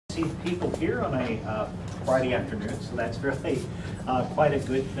See people here on a Friday afternoon, so that's really quite a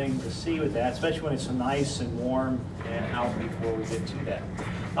good thing to see with that, especially when it's so nice and warm and out before we get to that.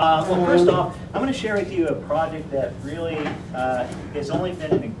 Well, first off, I'm going to share with you a project that really has only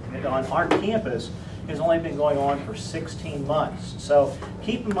been on our campus, has only been going on for 16 months. So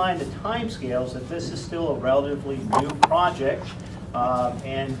keep in mind the time scales that this is still a relatively new project.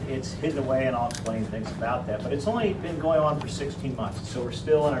 And it's hidden away, and I'll explain things about that. But it's only been going on for 16 months, so we're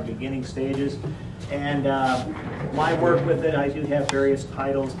still in our beginning stages. And my work with it, I do have various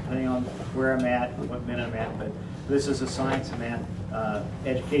titles depending on where I'm at, what minute I'm at. But this is a Science and Math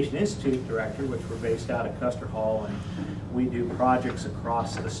Education Institute Director, which we're based out of Custer Hall, and we do projects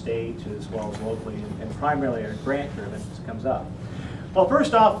across the state as well as locally, and primarily are grant-driven as it comes up. Well,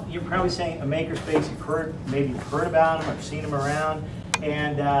 first off, you're probably saying a MakerSpace. Maybe you've heard about them or seen them around.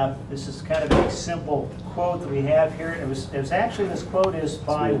 And this is kind of a simple quote that we have here. It was actually, this quote is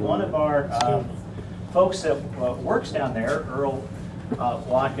by one of our folks that works down there, Earl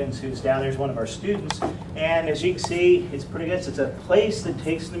Watkins, who's down there, is one of our students. And as you can see, it's pretty good. It's a place that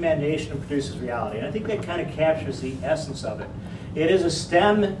takes the imagination and produces reality. And I think that kind of captures the essence of it. It is a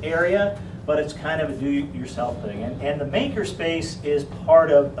STEM area, but it's kind of a do-yourself thing. And the MakerSpace is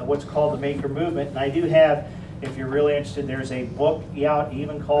part of what's called the Maker Movement. And I do have, if you're really interested, there's a book out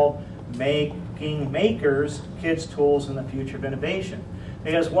even called Making Makers, Kids' Tools in the Future of Innovation.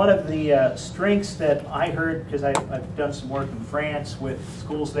 Because one of the strengths that I heard, because I've done some work in France with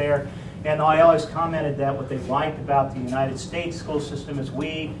schools there, and I always commented that what they liked about the United States school system is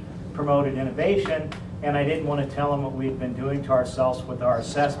we promoted innovation, and I didn't want to tell them what we had been doing to ourselves with our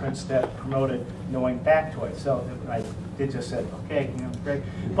assessments that promoted knowing factoids. So I did just say, okay, great.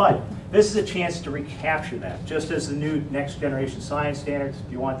 But this is a chance to recapture that, just as the new next generation science standards.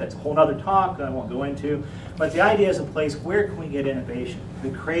 If you want, that's a whole other talk that I won't go into. But the idea is a place where can we get innovation,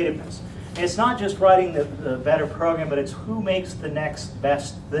 the creativeness. And it's not just writing the better program, but it's who makes the next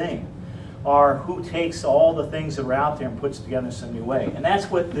best thing, or who takes all the things that are out there and puts it together in some new way. And that's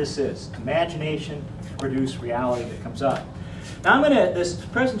what this is, imagination to produce reality that comes up. Now this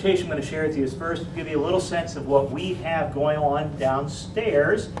presentation I'm going to share with you is first to give you a little sense of what we have going on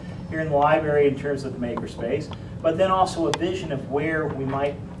downstairs here in the library in terms of the MakerSpace, but then also a vision of where we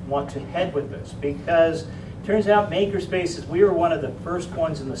might want to head with this. Because it turns out MakerSpaces, we were one of the first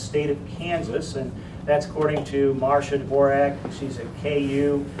ones in the state of Kansas, and that's according to Marcia Dvorak. She's at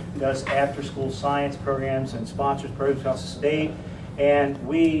KU, does after-school science programs and sponsors programs across the state. And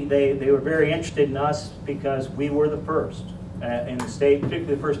they were very interested in us because we were the first in the state,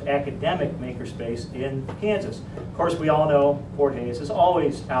 particularly the first academic MakerSpace in Kansas. Of course, we all know Fort Hays is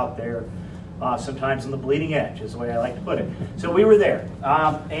always out there, sometimes on the bleeding edge, is the way I like to put it. So we were there,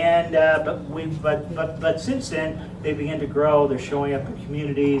 but since then they began to grow. They're showing up in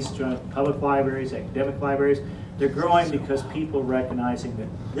communities, public libraries, academic libraries. They're growing because people are recognizing that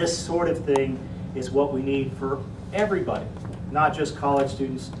this sort of thing is what we need for everybody, not just college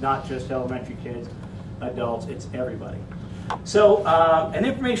students, not just elementary kids, adults. It's everybody. So an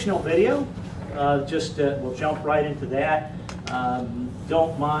informational video. We'll jump right into that.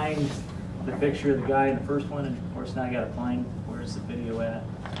 Don't mind the picture of the guy in the first one, and of course now I got to find where's the video at.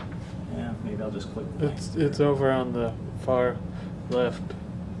 Yeah, maybe I'll just click. It's over on the far left.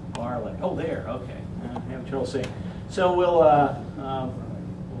 Far left. Oh, there. Okay. I'm having trouble seeing. So we'll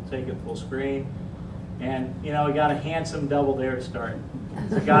take it full screen, and we got a handsome double there to start.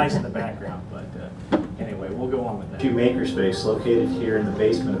 The guys in the background, but anyway, we'll go on with that. MakerSpace, located here in the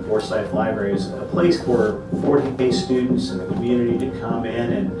basement of Forsyth Library, is a place for 40 students and the community to come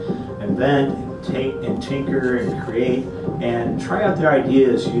in and invent and tinker and create and try out their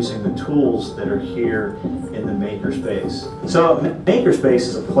ideas using the tools that are here in the MakerSpace. So MakerSpace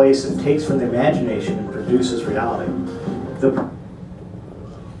is a place that takes from the imagination and produces reality.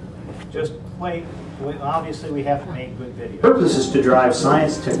 Just play. Obviously, we have to make good videos. The purpose is to drive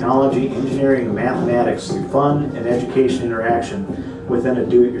science, technology, engineering, and mathematics through fun and education interaction within a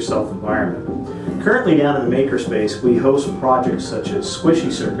do-it-yourself environment. Currently, down in the MakerSpace, we host projects such as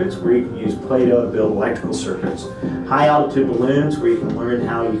squishy circuits, where you can use Play-Doh to build electrical circuits, high-altitude balloons, where you can learn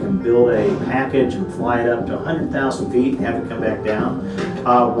how you can build a package and fly it up to 100,000 feet and have it come back down,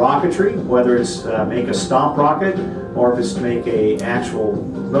 rocketry, whether it's make a stomp rocket or if it's to make an actual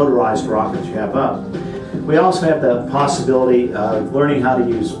motorized rocket you have up. We also have the possibility of learning how to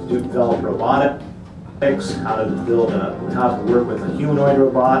develop robotics, how to work with a humanoid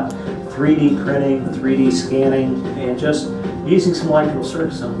robot, 3D printing, 3D scanning, and just using some electrical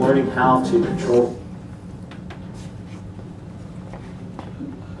circuits and learning how to control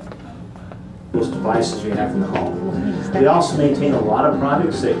to devices you have in the home. We also maintain a lot of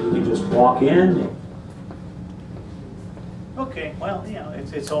projects that you can just walk in. Okay, well, you know,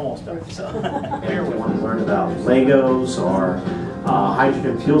 it's almost done. So here we want to learn about Legos or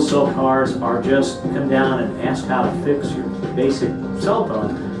hydrogen fuel cell cars, or just come down and ask how to fix your basic cell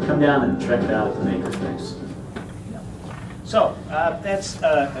phone, come down and check it out at the MakerSpace. So that's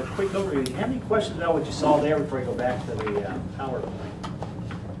a quick overview. Do you have any questions about what you saw there before I go back to the PowerPoint?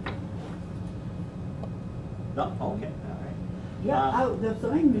 No? Okay, all right. Yeah, the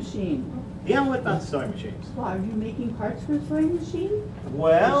sewing machine. Yeah, what about the sewing machines? Well, are you making parts for the sewing machine?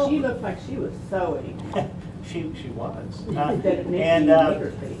 Well, She looked like she was sewing. she was.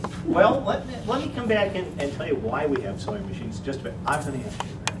 Well, let me come back and tell you why we have sewing machines. Just a bit. I'm going to answer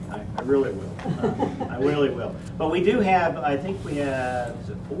you. I really will. I really will. But we do have, I think we have, is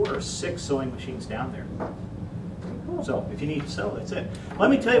it 4 or 6 sewing machines down there. So if you need to sew, that's it. Let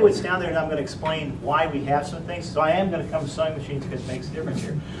me tell you what's down there, and I'm going to explain why we have some things. So I am going to come to sewing machines because it makes a difference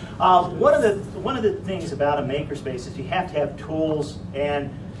here. One of the things about a makerspace is you have to have tools, and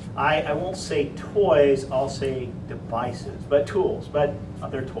I won't say toys, I'll say devices, but tools, but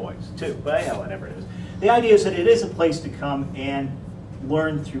they're toys too. But yeah, whatever it is. The idea is that it is a place to come and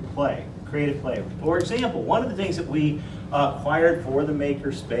learn through play, creative play. For example, one of the things that we acquired for the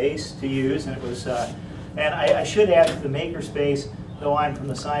makerspace to use, and it was. And I should add that the MakerSpace, though I'm from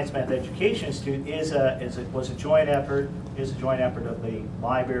the Science Math Education Institute, was a joint effort of the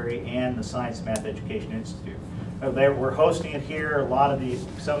library and the Science Math Education Institute. We're hosting it here.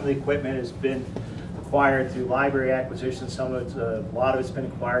 Some of the equipment has been acquired through library acquisition. A lot of it's been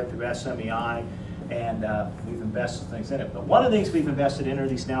acquired through SMEI, and we've invested things in it. But one of the things we've invested in are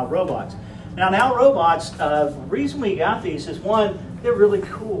these Now robots. Now robots, the reason we got these is, one, they're really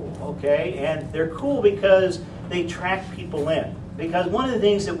cool, okay? And they're cool because they track people in. Because one of the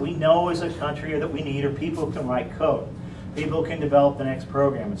things that we know as a country, or that we need, are people who can write code. People who can develop the next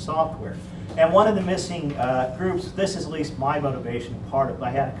program and software. And one of the missing groups, this is at least my motivation, part of,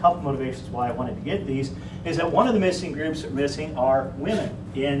 I had a couple motivations why I wanted to get these, is that one of the missing groups that are missing are women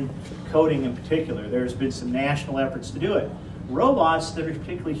in coding in particular. There's been some national efforts to do it. Robots that are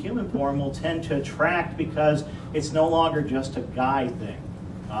particularly human form will tend to attract because it's no longer just a guy thing.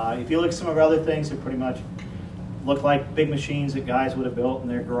 If you look at some of our other things, they pretty much look like big machines that guys would have built in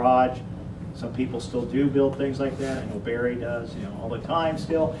their garage. Some people still do build things like that. I know Barry does, all the time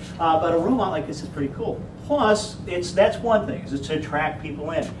still. But a robot like this is pretty cool. Plus, that's one thing, is it's to attract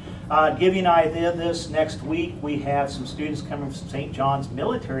people in. Give you an idea of this, next week we have some students coming from St. John's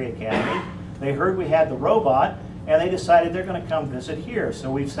Military Academy. They heard we had the robot, and they decided they're going to come visit here.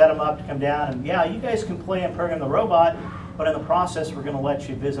 So we've set them up to come down, and yeah, you guys can play and program the robot, but in the process we're going to let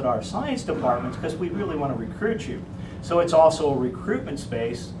you visit our science departments because we really want to recruit you. So it's also a recruitment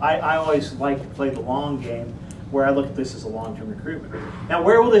space. I always like to play the long game, where I look at this as a long-term recruitment. Now,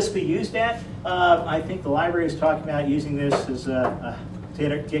 where will this be used at? I think the library is talking about using this as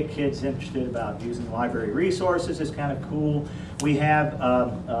to get kids interested about using library resources. It's kind of cool. We have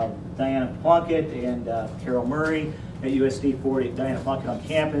Diana Plunkett and Carol Murray at USD 40. Diana Plunkett on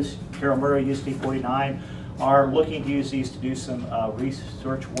campus, Carol Murray, USD 49, are looking to use these to do some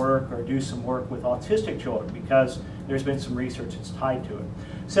research work or do some work with autistic children, because there's been some research that's tied to it.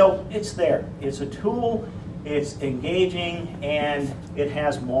 So it's there. It's a tool, it's engaging, and it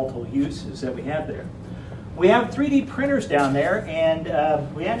has multiple uses that we have there. We have 3D printers down there, and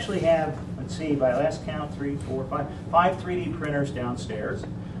we actually have, let's see, by last count, 5 3D printers downstairs.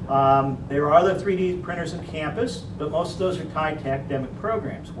 There are other 3D printers on campus, but most of those are tied to academic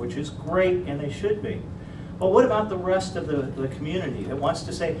programs, which is great, and they should be. But what about the rest of the community that wants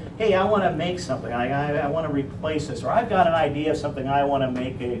to say, hey, I want to make something, I want to replace this, or I've got an idea of something, I want to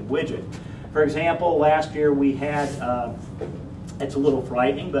make a widget. For example, last year we had, it's a little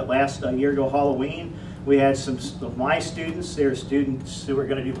frightening, but last year ago Halloween, we had some of my students, there are students who were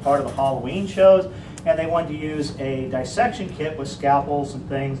going to do part of the Halloween shows, and they wanted to use a dissection kit with scalpels and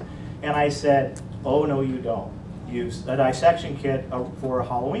things, and I said, oh no you don't. Use a dissection kit for a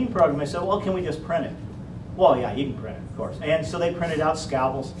Halloween program. I said, well, can we just print it? Well, yeah, you can print it, of course. And so they printed out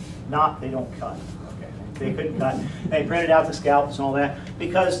scalpels, they don't cut. Okay, they couldn't cut. They printed out the scalpels and all that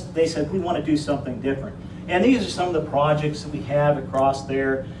because they said, we want to do something different. And these are some of the projects that we have across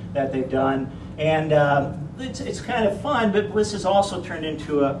there that they've done. And it's kind of fun, but this has also turned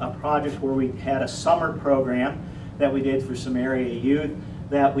into a project where we had a summer program that we did for some area youth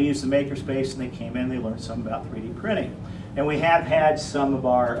that we used the MakerSpace, and they came in, they learned some about 3D printing. And we have had some of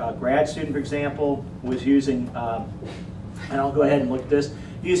our grad student, for example, was using, and I'll go ahead and look at this,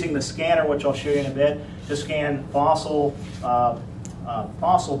 using the scanner, which I'll show you in a bit, to scan fossil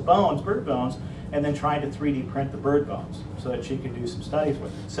bones, bird bones, and then trying to 3D print the bird bones so that she can do some studies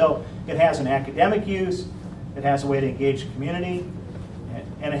with it. So it has an academic use, it has a way to engage the community,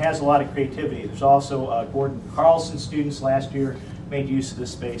 and it has a lot of creativity. There's also Gordon Carlson students last year made use of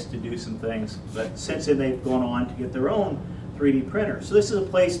this space to do some things, but since then they've gone on to get their own 3D printer. So this is a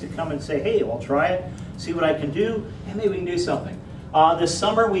place to come and say, hey, I'll try it, see what I can do, and maybe we can do something. This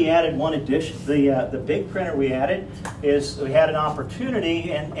summer we added one addition. The big printer we added is we had an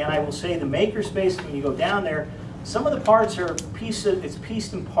opportunity, and I will say the MakerSpace, when you go down there, some of the parts are it's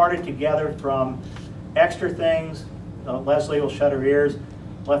pieced and parted together from extra things. Leslie will shut her ears.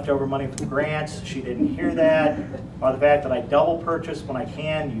 Leftover money from grants, she didn't hear that. Or the fact that I double purchase when I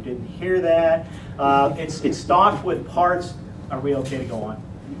can, you didn't hear that. It's stocked with parts. Are we okay to go on?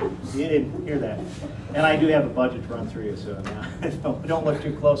 You didn't hear that. And I do have a budget to run through you, so don't look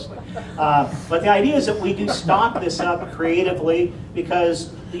too closely. But the idea is that we do stock this up creatively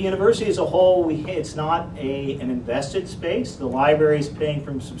because the university as a whole, it's not an invested space. The library is paying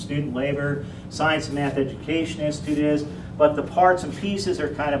from some student labor, Science and Math Education Institute is, but the parts and pieces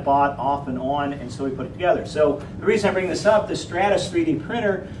are kind of bought off and on, and so we put it together. So the reason I bring this up, the Stratus 3D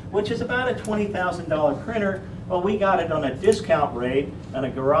printer, which is about a $20,000 printer, well, we got it on a discount rate on a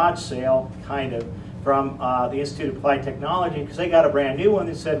garage sale, kind of, from the Institute of Applied Technology, because they got a brand new one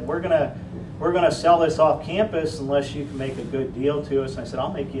that said, we're gonna sell this off campus unless you can make a good deal to us. And I said,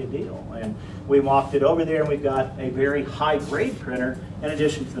 I'll make you a deal. And we walked it over there, and we've got a very high-grade printer in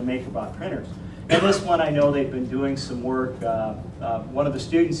addition to the MakerBot printers. And this one, I know they've been doing some work. One of the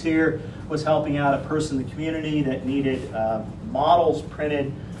students here was helping out a person in the community that needed models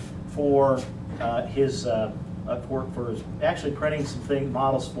printed for actually printing some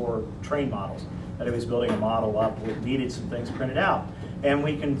models for train models. That he was building a model up, needed some things printed out. And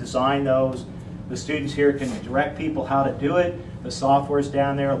we can design those. The students here can direct people how to do it. The software's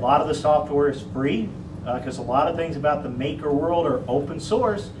down there. A lot of the software is free because a lot of things about the maker world are open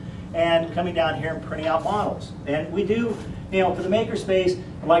source. And coming down here and printing out models. And we do, for the MakerSpace,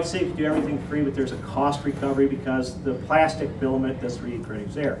 I'd like to say we do everything free, but there's a cost recovery because the plastic filament does 3D printing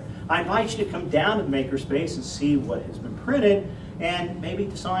is there. I invite you to come down to the MakerSpace and see what has been printed and maybe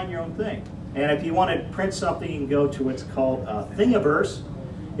design your own thing. And if you want to print something, you can go to what's called Thingiverse.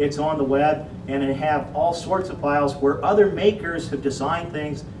 It's on the web, and they have all sorts of files where other makers have designed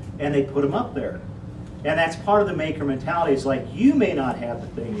things and they put them up there. And that's part of the maker mentality. It's like you may not have the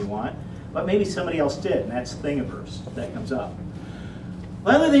thing you want, but maybe somebody else did, and that's Thingiverse that comes up.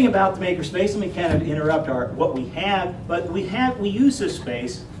 The other thing about the MakerSpace, let me kind of interrupt what we have, but we use this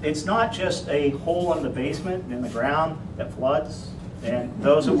space. It's not just a hole in the basement in the ground that floods. And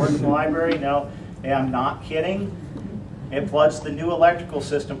those that work in the library know, hey, I'm not kidding. It floods the new electrical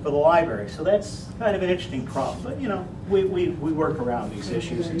system for the library. So that's kind of an interesting problem. But we work around these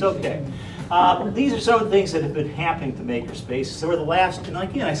issues. It's okay. These are some of the things that have been happening to MakerSpace. So over the last, and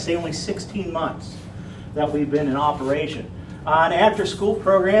again, I say only 16 months that we've been in operation. An after-school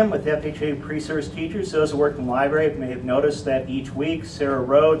program with FHSU pre-service teachers. Those who work in the library may have noticed that each week Sarah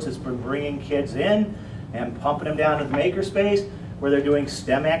Rhodes has been bringing kids in and pumping them down to the MakerSpace where they're doing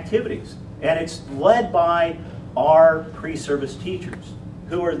STEM activities. And it's led by our pre-service teachers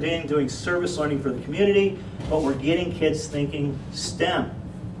who are then doing service learning for the community, but we're getting kids thinking STEM,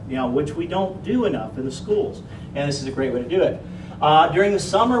 which we don't do enough in the schools. And this is a great way to do it. During the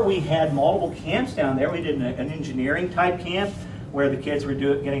summer, we had multiple camps down there. We did an engineering type camp where the kids were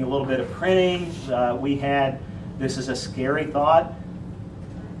getting a little bit of printing. This is a scary thought.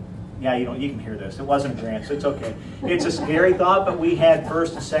 Yeah, you can hear this. It wasn't a grant, so it's okay. It's a scary thought, but we had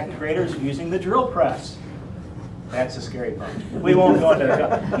first and second graders using the drill press. That's a scary part. We won't go into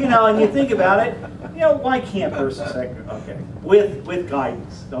that. And you think about it, why can't first and second? Okay, with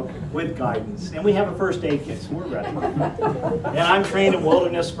guidance. Okay, with guidance. And we have a first aid kit, so we're ready. And I'm trained in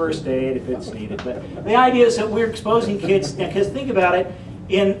wilderness first aid if it's needed. But the idea is that we're exposing kids, because think about it,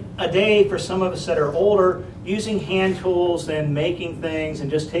 in a day for some of us that are older, using hand tools and making things and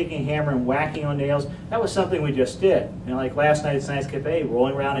just taking a hammer and whacking on nails, that was something we just did. Like last night at Science Cafe,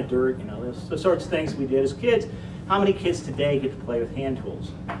 rolling around in dirt, the sorts of things we did as kids. How many kids today get to play with hand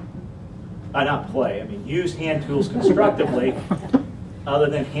tools? Not play, use hand tools constructively, other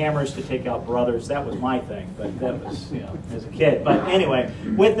than hammers to take out brothers. That was my thing, but that was, as a kid. But anyway,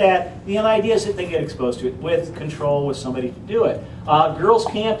 with that, the idea is that they get exposed to it with control, with somebody to do it. Girls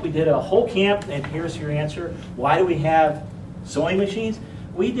camp, we did a whole camp, and here's your answer. Why do we have sewing machines?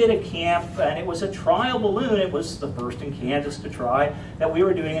 We did a camp, and it was a trial balloon. It was the first in Kansas to try, that we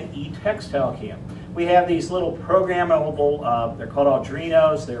were doing an e-textile camp. We have these little programmable, they're called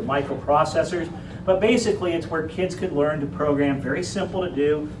Arduinos, they're microprocessors. But basically, it's where kids could learn to program. Very simple to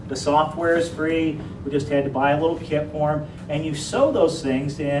do. The software is free. We just had to buy a little kit for them. And you sew those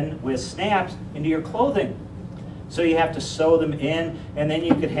things in with snaps into your clothing. So you have to sew them in, and then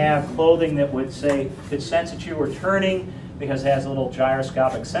you could have clothing that would say, could sense that you were turning because it has a little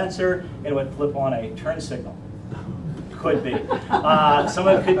gyroscopic sensor, and it would flip on a turn signal. Could be. Some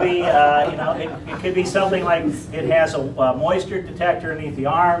of it could be, it could be something like it has a moisture detector underneath the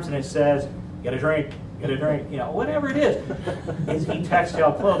arms, and it says, get a drink, whatever it is. It's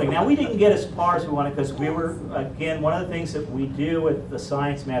e-textile clothing. Now, we didn't get as far as we wanted because we were, again, one of the things that we do with the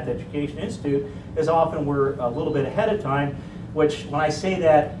Science Math Education Institute is often we're a little bit ahead of time, which when I say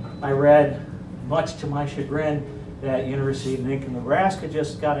that, I read, much to my chagrin, that University of Lincoln, Nebraska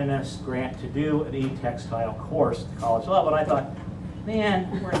just got an S grant to do an e-textile course at the college level. And I thought,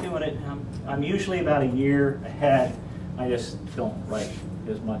 man, we're doing it. I'm usually about a year ahead. I just don't write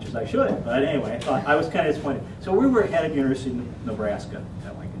as much as I should. But anyway, I thought I was kind of disappointed. So we were ahead of University of Nebraska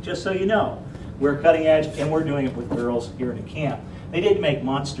at Lincoln. Just so you know, we're cutting edge, and we're doing it with girls here in the camp. They did make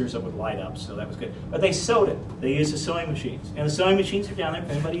monsters that would light up, so that was good. But they sewed it. They used the sewing machines. And the sewing machines are down there if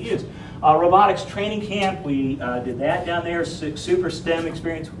anybody used. Robotics training camp, we did that down there. Super STEM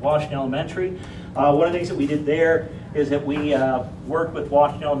experience with Washington Elementary. One of the things that we did there is that we worked with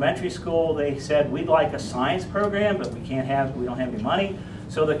Washington Elementary School. They said, we'd like a science program, but we don't have any money.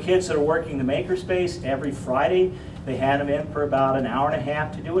 So the kids that are working the MakerSpace, every Friday, they had them in for about an hour and a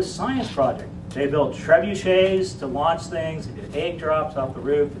half to do a science project. They built trebuchets to launch things. They did egg drops off the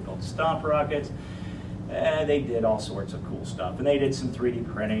roof. They built stomp rockets. They did all sorts of cool stuff. And they did some 3D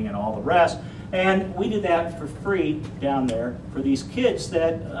printing and all the rest. And we did that for free down there for these kids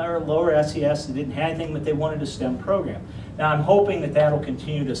that are lower SES that didn't have anything, but they wanted a STEM program. Now, I'm hoping that that'll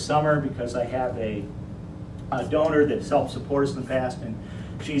continue this summer because I have a donor that's helped support us in the past, and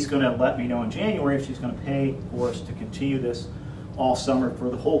she's going to let me know in January if she's going to pay for us to continue this all summer for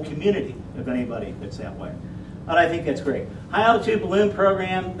the whole community, if anybody that's that way. And I think that's great. High altitude balloon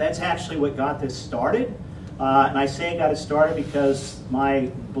program, that's actually what got this started. And I say it got it started because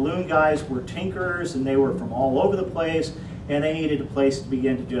my balloon guys were tinkerers and they were from all over the place, and they needed a place to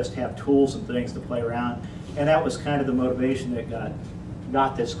begin to just have tools and things to play around. And that was kind of the motivation that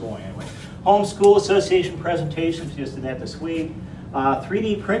got this going anyway. Homeschool Association presentations, just did that this week.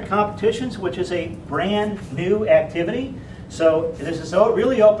 3D print competitions, which is a brand new activity. So this is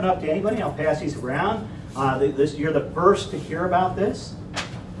really open up to anybody. I'll pass these around. You're the first to hear about this.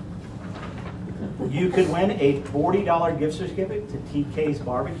 You could win a $40 gift certificate to TK's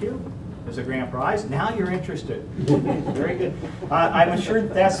Barbecue as a grand prize. Now you're interested. Very good. I'm sure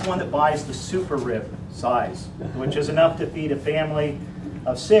that's the one that buys the super rib size, which is enough to feed a family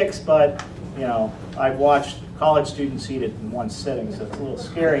of 6, but you know, I've watched college students eat it in one sitting, so it's a little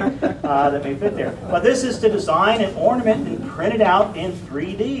scary that may fit there. But this is to design an ornament and print it out in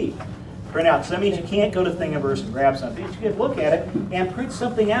 3D. Print out. So that means you can't go to Thingiverse and grab something. You can look at it and print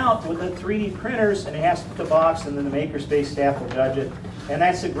something out with the 3D printers, and it has to put the box, and then the MakerSpace staff will judge it. And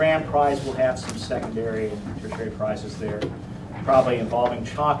that's the grand prize. We'll have some secondary and tertiary prizes there, probably involving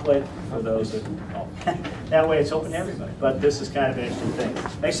chocolate for those that, well, that way it's open to everybody. But this is kind of an interesting thing.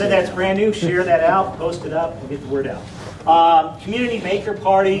 Like I said, that's brand new. Share that out, post it up, and get the word out. Community maker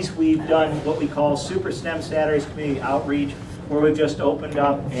parties. We've done what we call Super STEM Saturdays community outreach, where we've just opened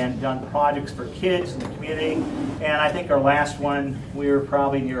up and done projects for kids in the community. And I think our last one, we were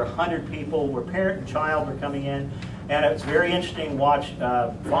probably near 100 people where parent and child were coming in. And it's very interesting to watch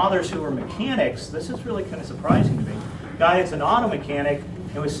fathers who were mechanics. This is really kind of surprising to me. Guy that's an auto mechanic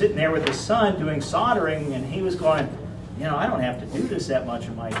and was sitting there with his son doing soldering, and he was going, you know, I don't have to do this that much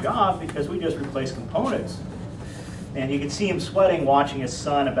in my job because we just replace components. And you can see him sweating watching his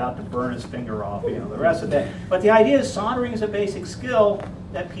son about to burn his finger off, you know, the rest of that. But the idea is soldering is a basic skill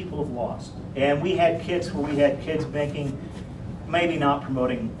that people have lost. And we had kids where we had kids making, maybe not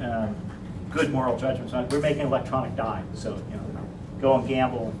promoting good moral judgments. We're making electronic dye, so, you know, go and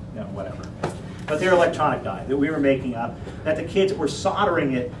gamble, you know, whatever. But they're electronic dye that we were making up, that the kids were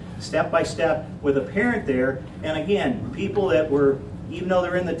soldering it step by step with a parent there. And again, people that were, even though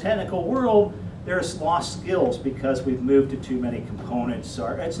they're in the technical world, there's lost skills because we've moved to too many components.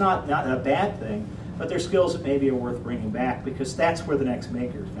 It's not a bad thing, but there's skills that maybe are worth bringing back because that's where the next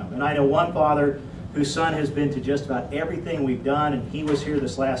makers come. And I know one father whose son has been to just about everything we've done, and he was here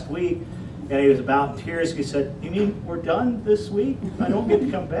this last week, and he was about in tears. He said, "You mean we're done this week? I don't get to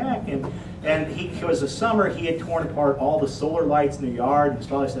come back?" And he was a summer, he had torn apart all the solar lights in the yard, and his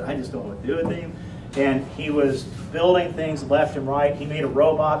father said, "I just don't know what to do with them." And he was building things left and right. He made a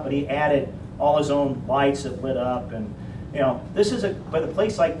robot, but he added all his own lights that lit up. And you know, this is but a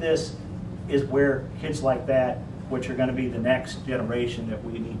place like this, is where kids like that, which are going to be the next generation that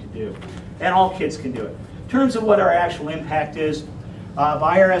we need to do. And all kids can do it. In terms of what our actual impact is,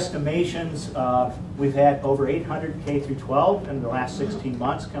 by our estimations, we've had over 800 K through 12 in the last 16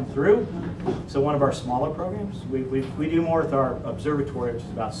 months come through. So one of our smaller programs. We do more with our observatory, which is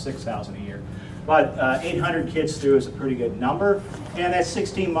about 6,000 a year. But 800 kids through is a pretty good number. And that's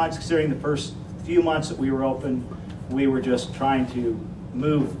 16 months, considering the first few months that we were open, we were just trying to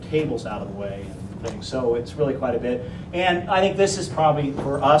move tables out of the way and things. So it's really quite a bit. And I think this is probably,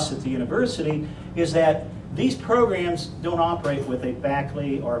 for us at the university, is that these programs don't operate with a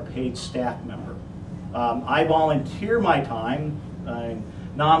faculty or a paid staff member. I volunteer my time.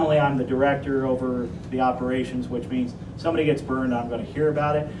 Nominally, I'm the director over the operations, which means somebody gets burned, I'm going to hear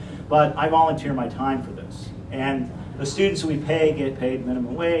about it. But I volunteer my time for this. And the students we pay get paid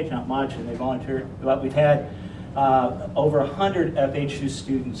minimum wage, not much, and they volunteer. But we've had over 100 FHSU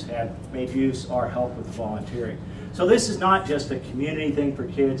students have made use or help with volunteering. So this is not just a community thing for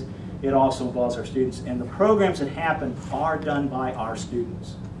kids. It also involves our students. And the programs that happen are done by our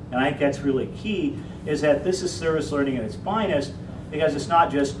students. And I think that's really key, is that this is service learning at its finest, because it's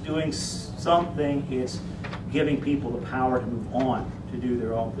not just doing something, it's giving people the power to move on, to do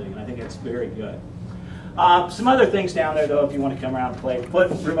their own thing. And I think it's very good. Some other things down there, though, if you want to come around and play. Put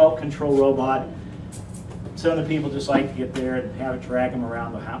remote control robot. Some of the people just like to get there and have it drag them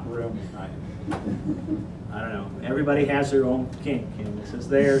around the room. I don't know. Everybody has their own kink, and this is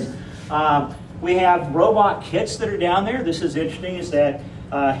theirs. We have robot kits that are down there. This is interesting, is that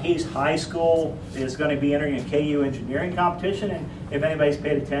Hayes High School is going to be entering a KU engineering competition, and if anybody's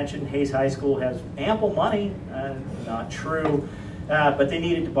paid attention, Hayes High School has ample money. Not true, but they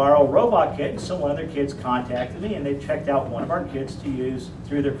needed to borrow a robot kit, so one of their kids contacted me, and they checked out one of our kits to use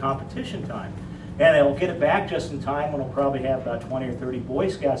through their competition time. And they'll get it back just in time when we'll probably have about 20 or 30 Boy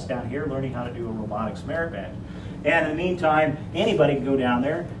Scouts down here learning how to do a robotics merit badge. And in the meantime, anybody can go down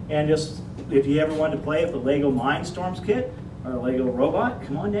there and just, if you ever wanted to play with the Lego Mindstorms kit or a Lego robot,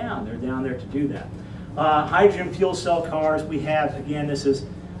 come on down. They're down there to do that. Hydrogen fuel cell cars, we have, again, this is,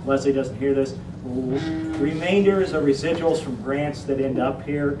 Leslie doesn't hear this, remainders or residuals from grants that end up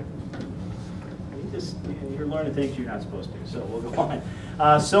here. You're learning things you're not supposed to, so we'll go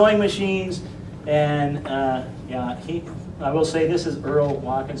on. Sewing machines, and yeah, I will say this is Earl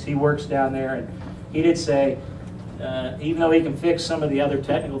Watkins. He works down there, and he did say, even though he can fix some of the other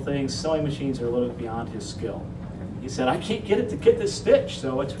technical things, sewing machines are a little bit beyond his skill. He said, I can't get it to get this stitch,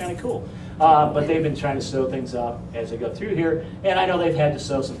 so it's kind of cool. But they've been trying to sew things up as they go through here, and I know they've had to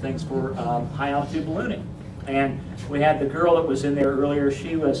sew some things for high altitude ballooning. And we had the girl that was in there earlier,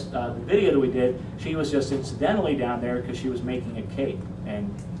 she was, the video that we did, she was just incidentally down there because she was making a cake.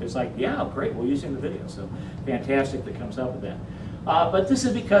 And it's like, yeah, great, we'll use it in the video. So fantastic that comes up with that. But this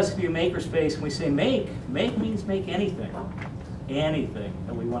is because if you MakerSpace, and we say make means make anything. Anything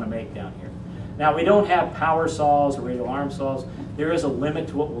that we want to make down here. Now, we don't have power saws or radial arm saws. There is a limit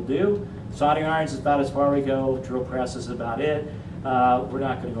to what we'll do. Soldering irons is about as far we go. Drill press is about it. We're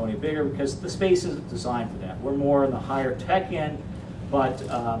not going to go any bigger because the space isn't designed for that. We're more in the higher tech end, but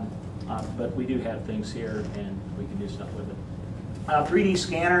we do have things here, and we can do stuff with it. 3D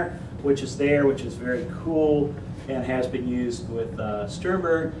scanner, which is there, which is very cool and has been used with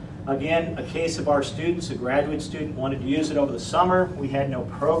Sternberg. Again, a case of our students, a graduate student wanted to use it over the summer. We had no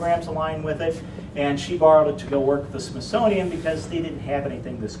programs aligned with it, and she borrowed it to go work at the Smithsonian because they didn't have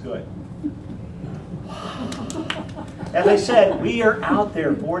anything this good. As I said, we are out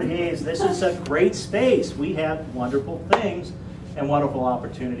there, Fort Hays. This is a great space. We have wonderful things and wonderful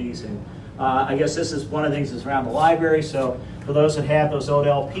opportunities. And I guess this is one of the things that's around the library. So for those that have those old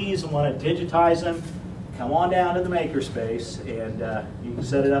LPs and want to digitize them, come on down to the MakerSpace, and you can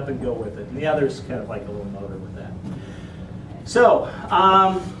set it up and go with it. And the other is kind of like a little motor with that. So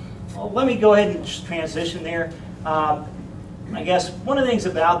well, let me go ahead and just transition there. I guess one of the things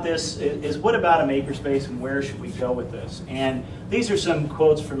about this is what about a MakerSpace and where should we go with this? And these are some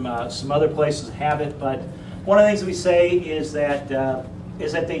quotes from some other places that have it, but one of the things that we say is that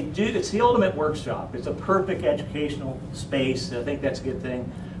they do, it's the ultimate workshop. It's a perfect educational space. I think that's a good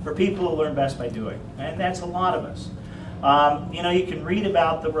thing for people who learn best by doing, and that's a lot of us. You know, you can read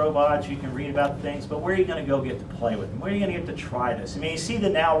about the robots, you can read about things, but where are you going to go get to play with them? Where are you going to get to try this? I mean, you see the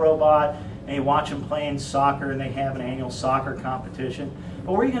Now robot, and you watch them playing soccer, and they have an annual soccer competition,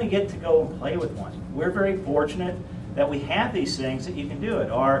 but where are you going to get to go and play with one? We're very fortunate that we have these things that you can do it,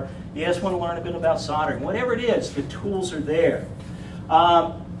 or you just want to learn a bit about soldering. Whatever it is, the tools are there.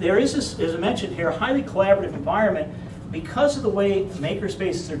 There is, as I mentioned here, a highly collaborative environment, because of the way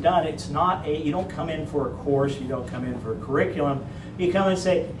makerspaces are done, it's not you don't come in for a course, you don't come in for a curriculum. You come and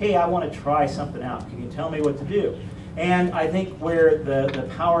say, hey, I want to try something out. Can you tell me what to do? And I think where the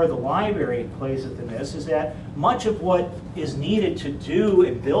power of the library plays within this is that much of what is needed to do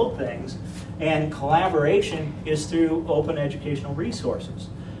and build things and collaboration is through open educational resources.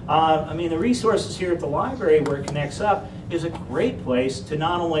 I mean, the resources here at the library where it connects up is a great place to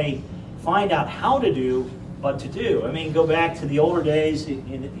not only find out how to do, but to do. I mean, go back to the older days, you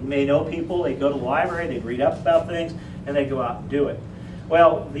may know people, they go to the library, they'd read up about things, and they go out and do it.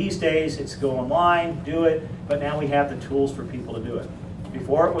 Well, these days it's go online, do it, but now we have the tools for people to do it.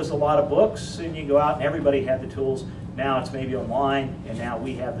 Before it was a lot of books, and you go out and everybody had the tools. Now it's maybe online, and now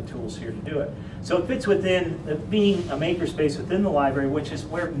we have the tools here to do it. So it fits within being a makerspace within the library, which is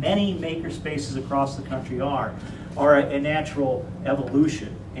where many makerspaces across the country are a natural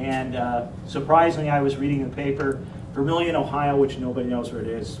evolution. And surprisingly, I was reading the paper, Vermilion, Ohio, which nobody knows where it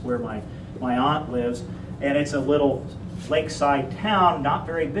is, where my aunt lives, and it's a little lakeside town, not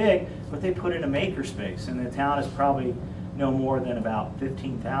very big, but they put in a makerspace, and the town is probably no more than about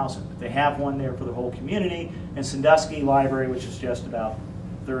 15,000. But they have one there for the whole community, and Sandusky Library, which is just about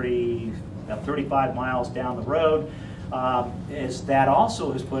 35 miles down the road, that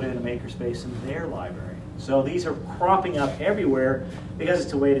also has put in a makerspace in their library. So these are cropping up everywhere because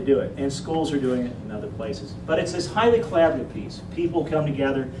it's a way to do it. And schools are doing it in other places. But it's this highly collaborative piece. People come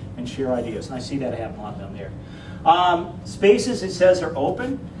together and share ideas. And I see that happen a lot down there. Spaces, it says, are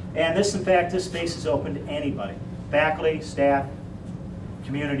open. And this, in fact, this space is open to anybody. Faculty, staff,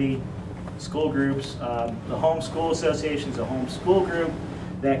 community, school groups. The Home School Association is a home school group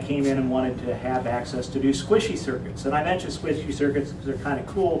that came in and wanted to have access to do squishy circuits. And I mentioned squishy circuits because they're kind of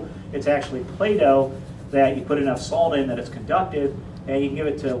cool. It's actually Play-Doh that you put enough salt in that it's conductive, and you can give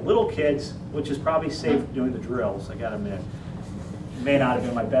it to little kids, which is probably safe doing the drills, I gotta admit. It may not have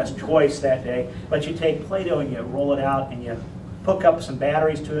been my best choice that day, but you take Play-Doh and you roll it out and you hook up some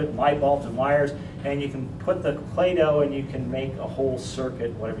batteries to it, light bulbs and wires, and you can put the Play-Doh and you can make a whole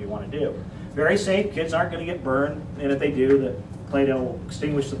circuit, whatever you want to do. Very safe, kids aren't going to get burned, and if they do, the Play-Doh will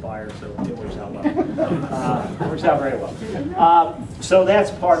extinguish the fire, so it works out well. Works out very well. So that's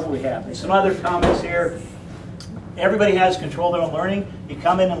part of what we have. There's some other comments here. Everybody has control of their own learning. You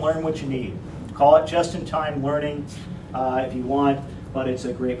come in and learn what you need. Call it just-in-time learning if you want, but it's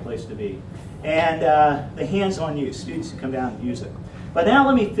a great place to be. And the hands-on use, students who come down and use it. But now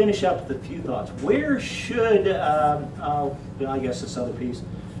let me finish up with a few thoughts. Where should, I guess this other piece,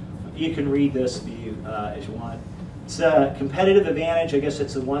 you can read this if you, as you want. It's a competitive advantage. I guess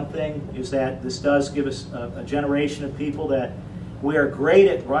it's the one thing, is that this does give us a generation of people that we are great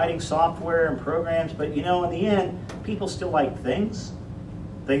at writing software and programs, but you know, in the end, people still like things.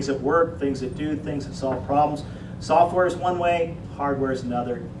 Things that work, things that do, things that solve problems. Software is one way, hardware is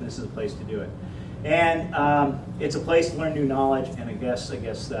another. This is a place to do it. And it's a place to learn new knowledge and I guess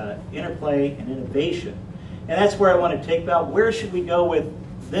interplay and innovation. And that's where I want to take about where should we go with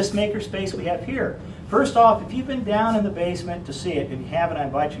this makerspace we have here. First off, if you've been down in the basement to see it, if you haven't, I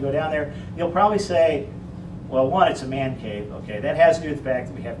invite you to go down there. You'll probably say, well, one, it's a man cave. Okay, that has to do with the fact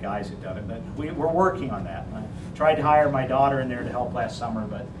that we have guys who've done it, but we're working on that. I tried to hire my daughter in there to help last summer,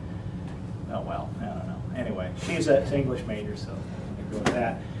 but oh well, I don't know. Anyway, she's an English major, so I go with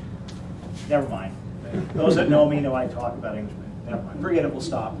that. Never mind. Those that know me know I talk about English. Never mind. Forget it. We'll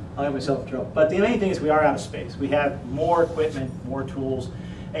stop. I'll get myself in trouble. But the main thing is we are out of space. We have more equipment, more tools,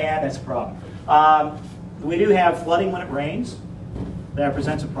 and that's a problem. We do have flooding when it rains. That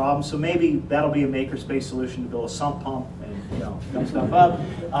presents a problem. So maybe that'll be a makerspace solution to build a sump pump and dump stuff up.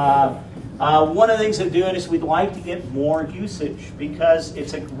 One of the things that doing is we'd like to get more usage because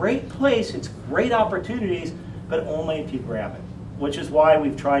it's a great place. It's great opportunities, but only if you grab it. Which is why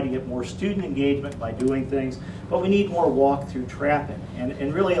we've tried to get more student engagement by doing things, but we need more walk-through traffic.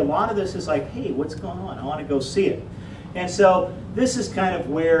 And really a lot of this is like, hey, what's going on? I want to go see it. And so this is kind of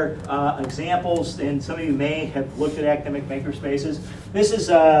where examples, and some of you may have looked at academic makerspaces. This is,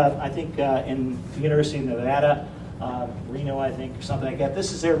 I think, in the University of Nevada, Reno, I think, or something like that.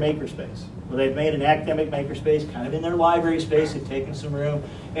 This is their makerspace, where they've made an academic makerspace, kind of in their library space. They've taken some room,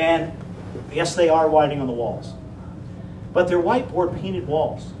 and yes, they are whiting on the walls. But they're whiteboard painted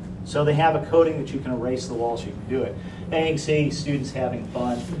walls. So they have a coating that you can erase the walls, you can do it. And you can see students having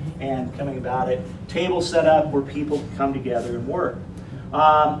fun and coming about it. Tables set up where people can come together and work.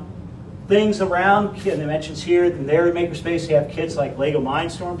 Things around, and it mentions here, in their makerspace, you have kits like Lego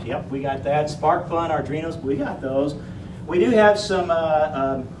Mindstorms. Yep, we got that. Spark Fun, Arduinos, we got those. We do have some,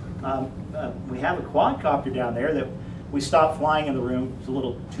 we have a quadcopter down there that we stopped flying in the room. It's a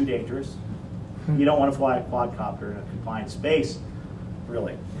little too dangerous. You don't want to fly a quadcopter in a confined space,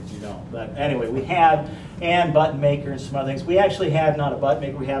 really, if you don't. But anyway, we have, and button maker and some other things. We actually have not a button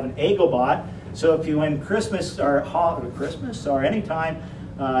maker, we have an EgoBot. So if you win Christmas or any time,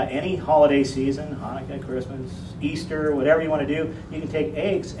 any holiday season, Hanukkah, Christmas, Easter, whatever you want to do, you can take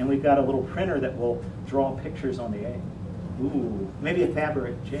eggs, and we've got a little printer that will draw pictures on the egg. Ooh, maybe a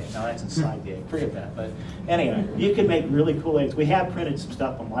Fabergé. No, that's inside the egg. Forget that. But anyway, you can make really cool eggs. We have printed some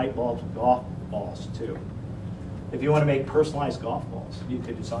stuff on light bulbs and golf balls, too. If you want to make personalized golf balls, you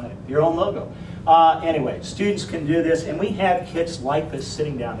could design it. Your own logo. Anyway, students can do this, and we have kits like this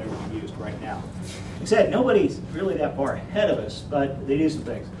sitting down there to be used right now. Like I said, nobody's really that far ahead of us, but they do some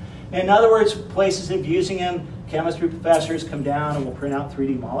things. In other words, places of using them, chemistry professors come down and will print out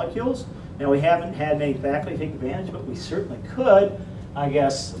 3D molecules. Now, we haven't had many faculty take advantage, but we certainly could. I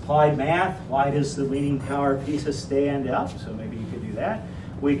guess applied math, why does the leaning tower of Pisa stand up? So maybe you could do that.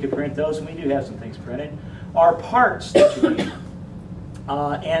 We could print those, and we do have some things printed. Our parts that you need.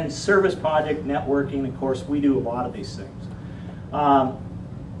 And service project networking, of course, we do a lot of these things.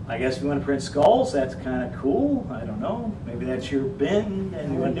 I guess if you want to print skulls, that's kind of cool. I don't know. Maybe that's your bin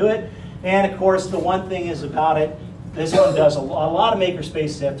and you want to do it. And of course, the one thing is about it, this one does a lot of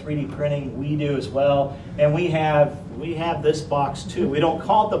makerspaces have 3D printing. We do as well. And we have this box too. We don't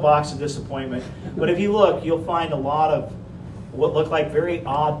call it the box of disappointment, but if you look, you'll find a lot of what look like very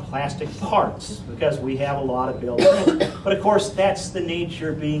odd plastic parts because we have a lot of built-in. But of course, that's the nature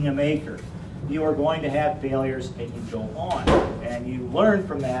of being a maker. You are going to have failures, and you go on, and you learn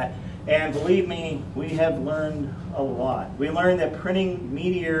from that. And believe me, we have learned a lot. We learned that printing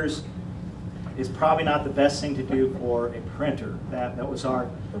meteors is probably not the best thing to do for a printer. That was our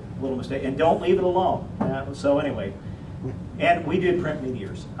little mistake. And don't leave it alone. So anyway, and we did print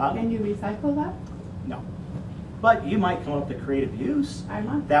meteors. Can you recycle that? No. But you might come up with creative use. I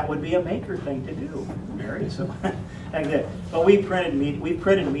might. That would be a maker thing to do, Mary. So, like that. But we printed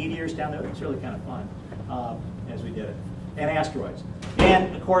meteors down there. It's really kind of fun as we did it, and asteroids.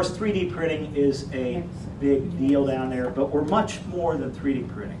 And of course, 3D printing is a big deal down there. But we're much more than 3D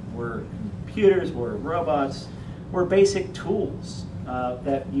printing. We're computers. We're robots. We're basic tools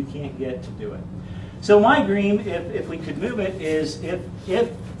that you can't get to do it. So my dream, if we could move it, is if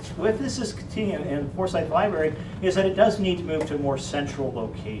this is continuing in Forsyth Library, is that it does need to move to a more central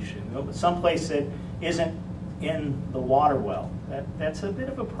location, someplace that isn't in the water well. That's a bit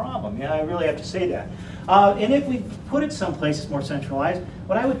of a problem. Yeah, I really have to say that. And if we put it someplace that's more centralized,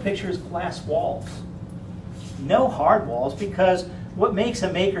 what I would picture is glass walls. No hard walls, because what makes a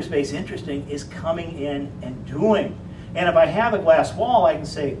makerspace interesting is coming in and doing. And if I have a glass wall, I can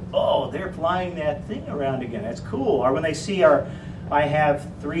say, oh, they're flying that thing around again. That's cool. Or when they see I have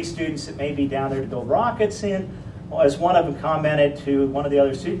 3 students that may be down there to build rockets in. Well, as one of them commented to one of the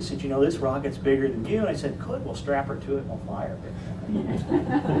other students, said, you know, this rocket's bigger than you. And I said, good, we'll strap her to it and we'll fly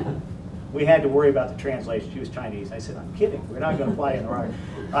her. We had to worry about the translation. She was Chinese. I said, I'm kidding. We're not going to fly in the rocket.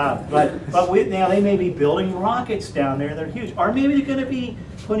 But now they may be building rockets down there. They're huge. Or maybe they're going to be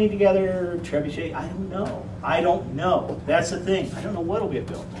putting together trebuchet. I don't know. I don't know. That's the thing. I don't know what will get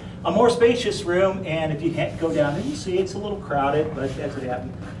built. A more spacious room, and if you go down there, you see it's a little crowded, but that's what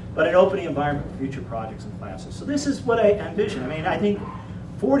happened. But an opening environment for future projects and classes. So this is what I envision. I mean, I think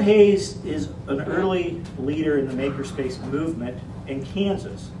Fort Hays is an early leader in the makerspace movement in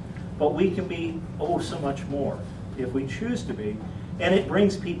Kansas. But we can be, oh, so much more if we choose to be. And it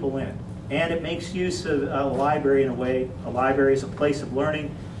brings people in. And it makes use of a library in a way. A library is a place of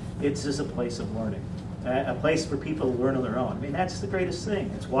learning. It's just a place of learning. A place for people to learn on their own. I mean, that's the greatest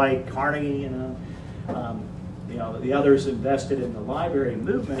thing. It's why Carnegie and the others invested in the library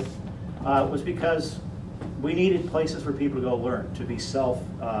movement was because we needed places for people to go learn, to be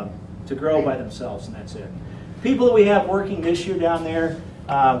to grow by themselves, and that's it. People that we have working this year down there,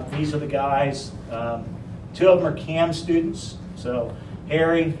 these are the guys. 2 of them are CAM students. So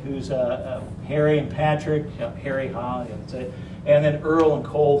Harry, who's Harry and Patrick, Harry Ha, and then Earl and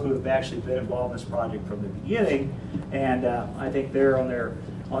Cole, who have actually been involved in this project from the beginning. And I think they're on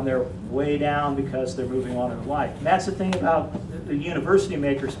their way down because they're moving on in life. And that's the thing about the university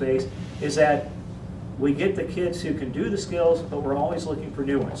makerspace, is that we get the kids who can do the skills, but we're always looking for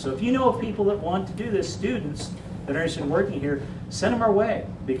new ones. So if you know of people that want to do this, students that are interested in working here, send them our way,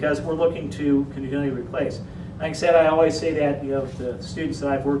 because we're looking to continually replace. Like I said, I always say that, the students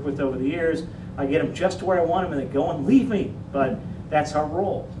that I've worked with over the years, I get them just to where I want them and they go and leave me. But that's our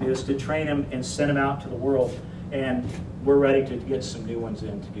role, is to train them and send them out to the world. And we're ready to get some new ones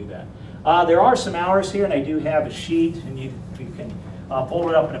in to do that. There are some hours here, and I do have a sheet, and you can fold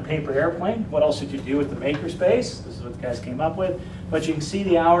it up in a paper airplane. What else did you do with the makerspace? This is what the guys came up with. But you can see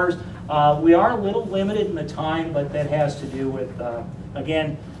the hours. We are a little limited in the time, but that has to do with,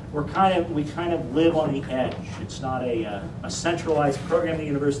 again, we kind of live on the edge. It's not a centralized program at the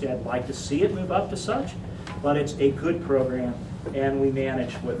university. I'd like to see it move up to such, but it's a good program, and we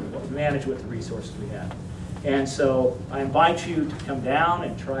manage with the resources we have. And so I invite you to come down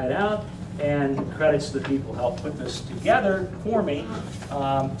and try it out, and credits to the people who helped put this together for me.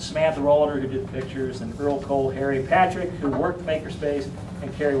 Samantha Roller, who did the pictures, and Earl Cole, Harry Patrick, who worked MakerSpace,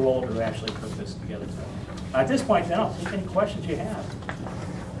 and Carrie Roller, who actually put this together. At this point now, I'll take any questions you have.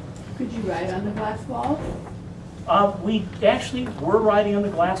 Could you write on the glass walls? We actually were writing on the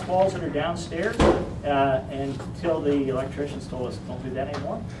glass walls that are downstairs until the electricians told us don't do that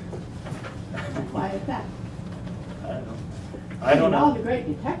anymore. Why is that? I don't know. All the great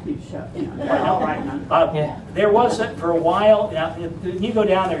detective shows, they're all writing on. There was, for a while, now, if you go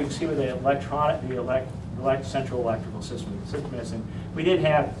down there, you can see where the central electrical system is. And we did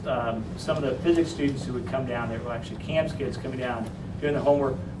have some of the physics students who would come down there, well, actually CAMS kids coming down doing the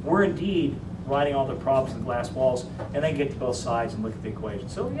homework, were indeed writing all the problems in the glass walls, and then get to both sides and look at the equation.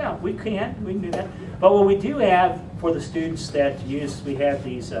 So yeah, we can do that. But what we do have for the students that use, we have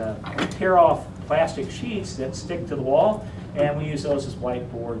these tear-off plastic sheets that stick to the wall, and we use those as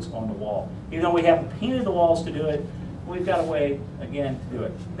whiteboards on the wall. Even though we haven't painted the walls to do it, we've got a way, again, to do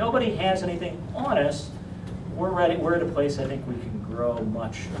it. Nobody has anything on us. We're ready. We're at a place I think we can grow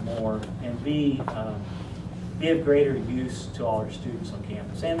much more and be of greater use to all our students on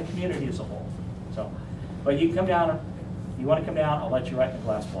campus and the community as a whole. So, but you can come down. You want to come down? I'll let you write in the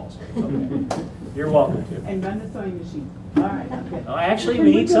glass walls. Okay. You're welcome to. And run the sewing machine. All right. Okay. Actually,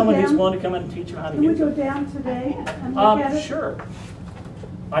 we need someone who's willing to come in and teach you how to Can use it. we go down today and look at it? Sure.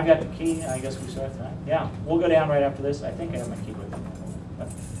 I've got the key. I guess we start tonight. Yeah, we'll go down right after this. I think I have my key with me.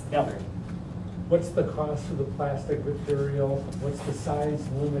 Yeah. What's the cost of the plastic material? What's the size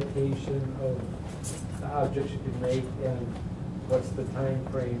limitation of the objects you can make, and what's the time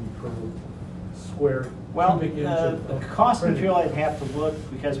frame for square cubic inch of the cost of printing? material I'd have to look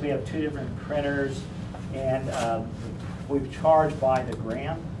because we have two different printers, and we've charged by the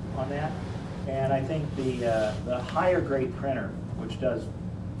gram on that. And I think the higher grade printer, which does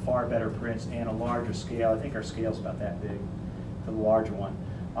far better prints and a larger scale, I think our scale's about that big for the larger one.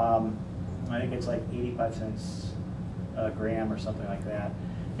 I think it's like 85 cents a gram or something like that.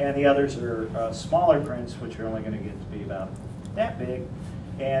 And the others are smaller prints, which are only going to get to be about that big.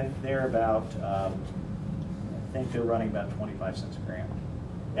 And they're about, I think they're running about 25 cents a gram.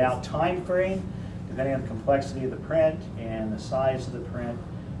 Now, time frame, depending on the complexity of the print and the size of the print,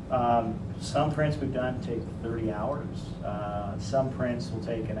 some prints we've done take 30 hours. Some prints will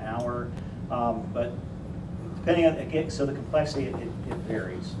take an hour. But depending on, again, so the complexity, it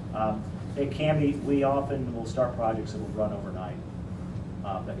varies. It can be, we often will start projects that will run overnight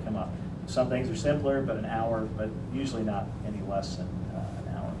that come up. Some things are simpler, but an hour, but usually not any less than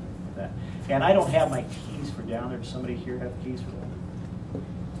an hour for that. And I don't have my keys for down there. Does somebody here have keys for that?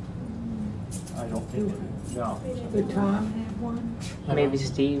 I don't think they do. No. Would Tom have one? Maybe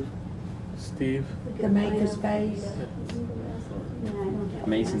Steve. Steve. The MakerSpace?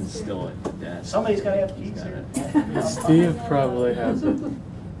 Mason's still at the desk. Somebody's got to have keys here. Steve probably has it.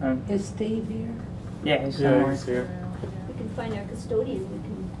 Is Steve here? Yeah, he's Yeah, somewhere. he's here. We can find our custodian, we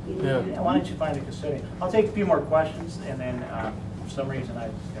can. Yeah. Yeah, why don't you find a custodian? I'll take a few more questions, and then for some reason I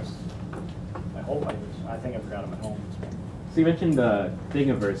guess, I think I forgot them at home. So you mentioned the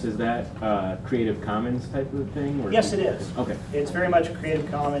Thingiverse. Is that Creative Commons type of thing? Or Yes, it is. Okay. It's very much Creative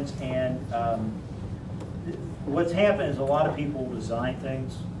Commons, and what's happened is a lot of people design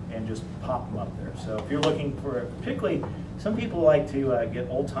things and just pop them up there. So if you're looking for, particularly, some people like to get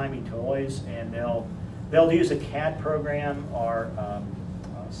old-timey toys, and they'll use a CAD program or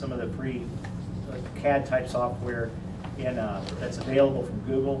some of the free CAD type software that's available from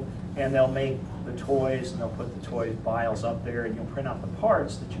Google, and they'll make the toys, and they'll put the toy files up there, and you'll print out the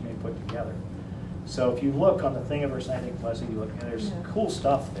parts that you may put together. So if you look on the Thingiverse, I think, Leslie, you look, and there's cool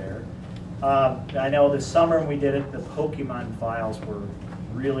stuff there. I know this summer when we did it, the Pokemon files were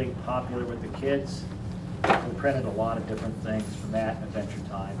really popular with the kids. We printed a lot of different things from that and Adventure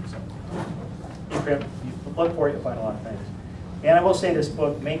Time. So you look for it, you'll find a lot of things. And I will say this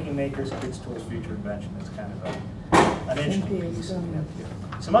book, Making Makers, Kids Tools, Future Invention, is kind of an interesting piece that we have to do.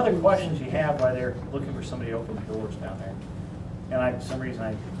 Some other questions you have while they're looking for somebody to open the doors down there. And for some reason,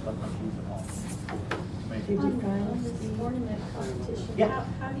 I left my keys at home. Did you On find this ornament competition, Yeah.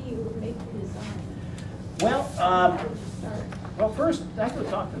 how do you make the design? Well, How do you start? well, first, I go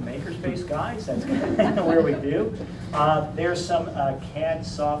talk to the MakerSpace guys. That's kind of where we do. There's some CAD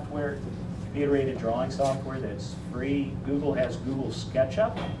software, computer-aided drawing software that's free. Google has Google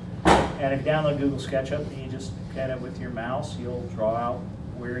SketchUp, And if you download Google SketchUp, and you just kind of with your mouse, you'll draw out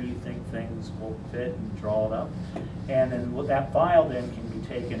where you think things will fit and draw it up. And then with that file then can be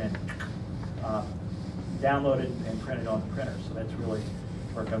taken and downloaded and printed on the printer. So that's really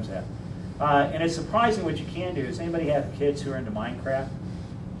where it comes at. And it's surprising what you can do. Does anybody have kids who are into Minecraft?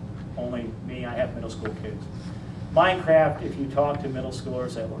 Only me, I have middle school kids. Minecraft, if you talk to middle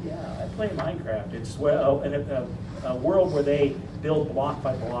schoolers, say, well, yeah, I play Minecraft. It's a world where they build block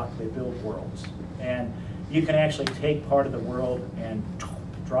by block, they build worlds. And you can actually take part of the world and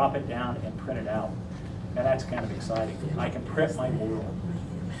drop it down and print it out. And that's kind of exciting. I can print my world.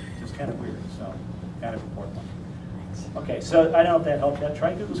 It's kind of weird, so kind of important. Okay, so I don't know if that helped out.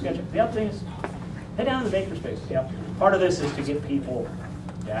 Try Google SketchUp. The other thing is, head down to the MakerSpace. Yeah. Part of this is to get people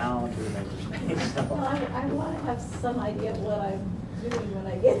down to the MakerSpace. Well, I want to have some idea of what I'm doing when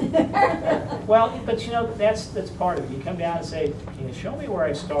I get there. Well, but you know, that's part of it. You come down and say, can you show me where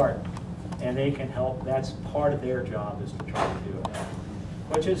I start? And they can help. That's part of their job, is to try to do it.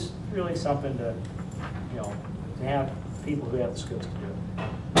 Which is really something to, you know, to have people who have the skills to do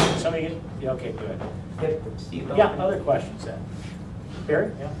it. Somebody, yeah, okay, good. Yeah, other questions then.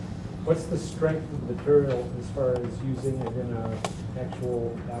 Barry? Yeah. What's the strength of the material as far as using it in an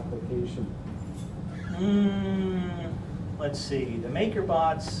actual application? Let's see. The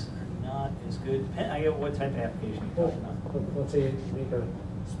MakerBots are not as good. I get what type of application you're talking about. Let's say you make a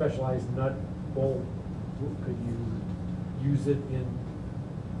specialized nut bolt. Could you use it in?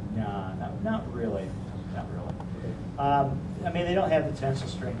 No, not really. Not really. I mean, they don't have the tensile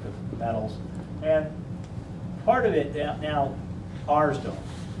strength of metals. And part of it, now ours don't.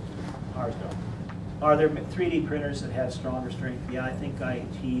 Ours don't. Are there 3D printers that have stronger strength? Yeah, I think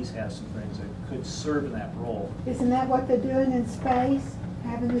ITs have some things that could serve in that role. Isn't that what they're doing in space?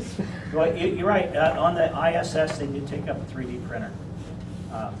 Having this? Well, you're right. On the ISS, they did take up a 3D printer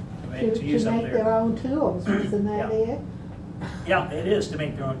to use up make their own tools, isn't that Yeah. it? Yeah, it is to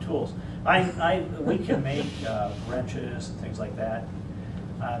make their own tools. We can make wrenches and things like that.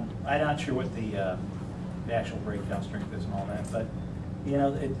 I'm not sure what the actual breakdown strength is and all that, but you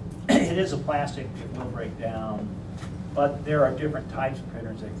know, it is a plastic. It will break down, but there are different types of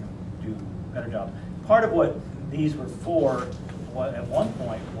printers that can do a better job. Part of what these were for, at one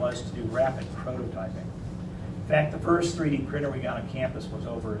point, was to do rapid prototyping. In fact, the first 3D printer we got on campus was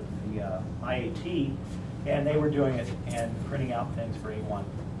over at the IAT, and they were doing it and printing out things for A1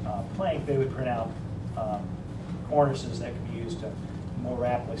 plank. They would print out cornices that could be used to more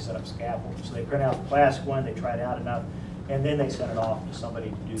rapidly set up scaffolds. So they print out the plastic one, they try it out enough, and then they send it off to somebody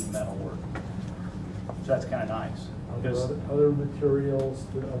to do the metal work. So that's kind of nice. Are there other materials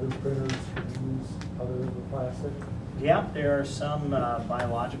that other printers could use other than the plastic? Yeah, there are some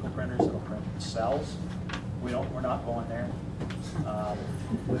biological printers that'll print cells. We're not going there.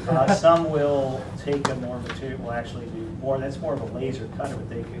 Some will take a more material, will actually do more. That's more of a laser cutter, but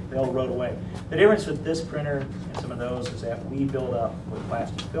they'll rot away. The difference with this printer and some of those is that we build up with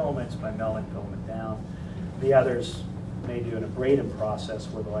plastic filaments by melting filament down. The others may do an abrasive process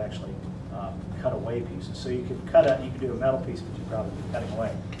where they'll actually cut away pieces. So you could do a metal piece, but you'd probably be cutting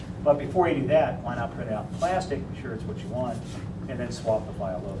away. But before you do that, why not print out plastic, be sure it's what you want, and then swap the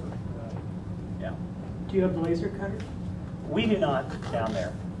file over. Yeah. Do you have the laser cutter? We do not down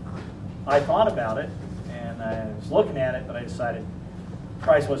there. I thought about it, and I was looking at it, but I decided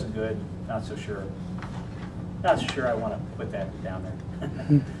price wasn't good, not so sure. Not so sure I want to put that down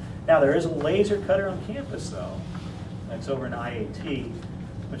there. Now, there is a laser cutter on campus, though. That's over in IAT,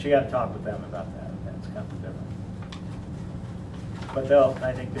 but you got to talk with them about that. That's kind of different. But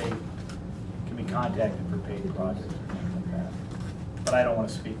I think they can be contacted for paid projects or things like that. But I don't want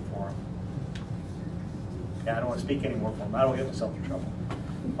to speak for them. Yeah, I don't want to speak anymore for them. I don't get myself in trouble.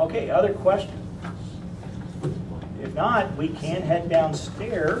 Okay, other questions? If not, we can head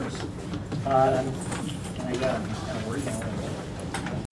downstairs. And I got